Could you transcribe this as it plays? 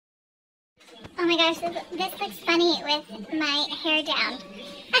Oh my gosh, this looks funny with my hair down.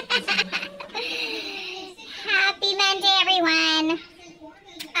 Happy Monday, everyone.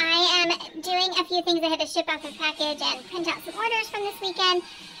 I am doing a few things. I had to ship off a package and print out some orders from this weekend.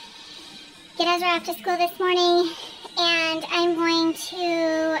 Get Ezra off to school this morning, and I'm going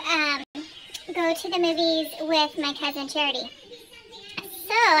to go to the movies with my cousin Charity.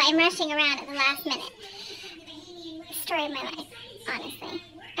 So I'm rushing around at the last minute. Story of my life, honestly.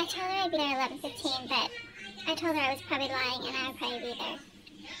 I told her I'd be there at 11:15, but I told her I was probably lying and I would probably be there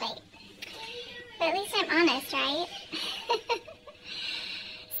late. But at least I'm honest, right?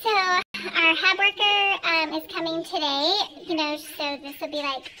 So our hab worker is coming today, so this will be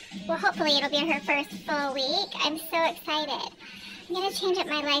like, well, hopefully it'll be her first full week. I'm so excited. I'm going to change up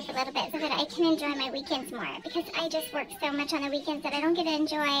my life a little bit so that I can enjoy my weekends more, because I just work so much on the weekends that I don't get to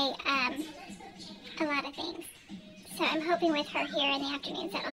enjoy a lot of things. So I'm hoping with her here in the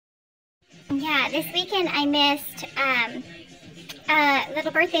afternoons that'll... Yeah, this weekend I missed a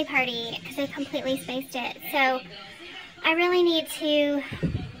little birthday party because I completely spaced it. So I really need to,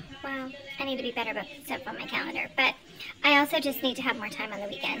 well, I need to be better about stuff on my calendar. But I also just need to have more time on the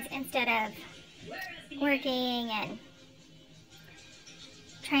weekends instead of working and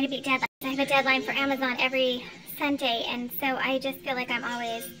trying to beat deadlines. I have a deadline for Amazon every Sunday, and so I just feel like I'm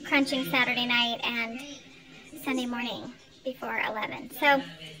always crunching Saturday night and Sunday morning before 11. So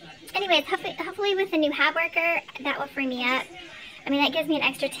anyways, hopefully with the new hab worker, that will free me up. I mean, that gives me an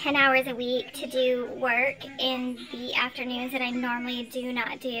extra 10 hours a week to do work in the afternoons that I normally do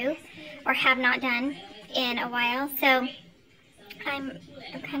not do or have not done in a while. So I'm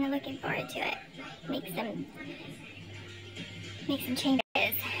kind of looking forward to it. Make some changes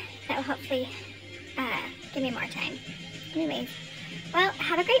that will hopefully give me more time. Anyways, well,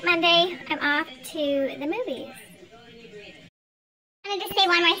 have a great Monday. I'm off to the movies. I wanted to say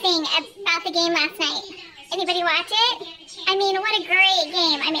one more thing about the game last night. Anybody watch it? I mean, what a great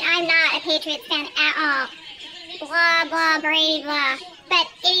game. I mean, I'm not a Patriots fan at all. Blah, blah, Brady, blah.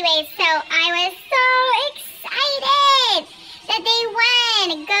 But anyways, so I was so excited that they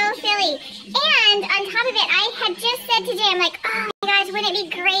won. Go Philly. And on top of it, I had just said today, I'm like, oh my gosh, wouldn't it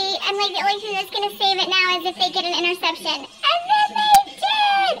be great? I'm like, the only thing that's going to save it now is if they get an interception. And then they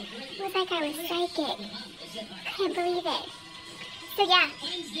did. It was like I was psychic. Couldn't believe it. So yeah,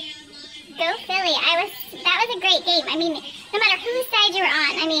 go Philly. That was a great game. I mean, no matter whose side you were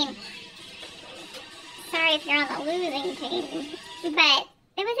on. I mean, sorry if you're on the losing team, but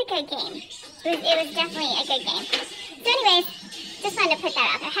it was a good game. It was definitely a good game. So anyways, just wanted to put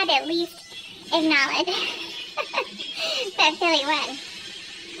that out there. I had to at least acknowledge that Philly won.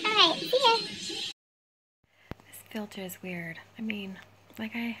 Alright, see ya. This filter is weird. I mean,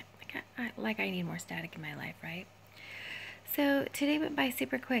 like I need more static in my life, right? So today went by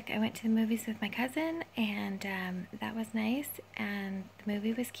super quick. I went to the movies with my cousin, and that was nice, and the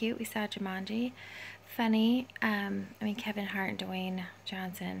movie was cute. We saw Jumanji. Funny. I mean, Kevin Hart and Dwayne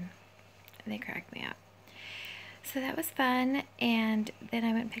Johnson, they cracked me up. So that was fun, and then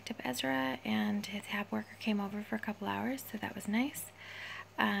I went and picked up Ezra, and his hab worker came over for a couple hours, so that was nice.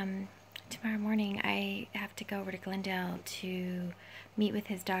 Tomorrow morning I have to go over to Glendale to meet with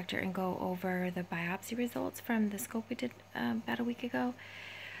his doctor and go over the biopsy results from the scope we did about a week ago.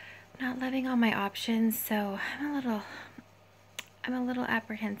 Not loving all my options, so I'm a little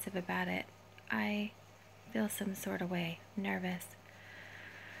apprehensive about it. I feel some sort of way, nervous,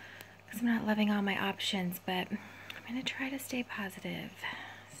 because I'm not loving all my options, but I'm going to try to stay positive.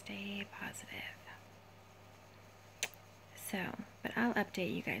 Stay positive. So, but I'll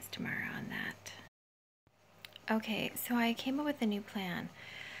update you guys tomorrow on that. Okay, so I came up with a new plan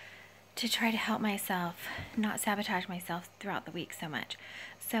to try to help myself not sabotage myself throughout the week so much.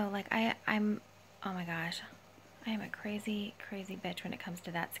 So like I'm oh my gosh, I am a crazy bitch when it comes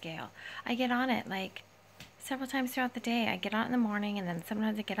to that scale. I get on it like several times throughout the day. I get on it in the morning, and then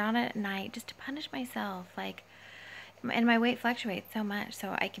sometimes I get on it at night just to punish myself. Like, and my weight fluctuates so much,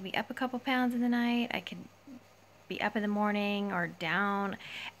 so I can be up a couple pounds in the night, I could be up in the morning or down,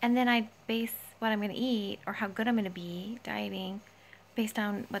 and then I base what I'm going to eat or how good I'm going to be dieting based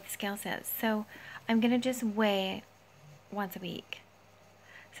on what the scale says. So I'm going to just weigh once a week.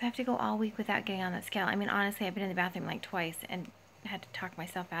 So I have to go all week without getting on that scale. I mean, honestly, I've been in the bathroom like twice and had to talk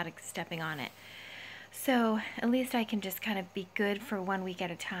myself out of stepping on it. So at least I can just kind of be good for 1 week at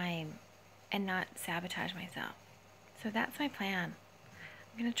a time and not sabotage myself. So that's my plan.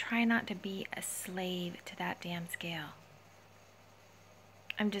 I'm going to try not to be a slave to that damn scale.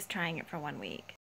 I'm just trying it for 1 week.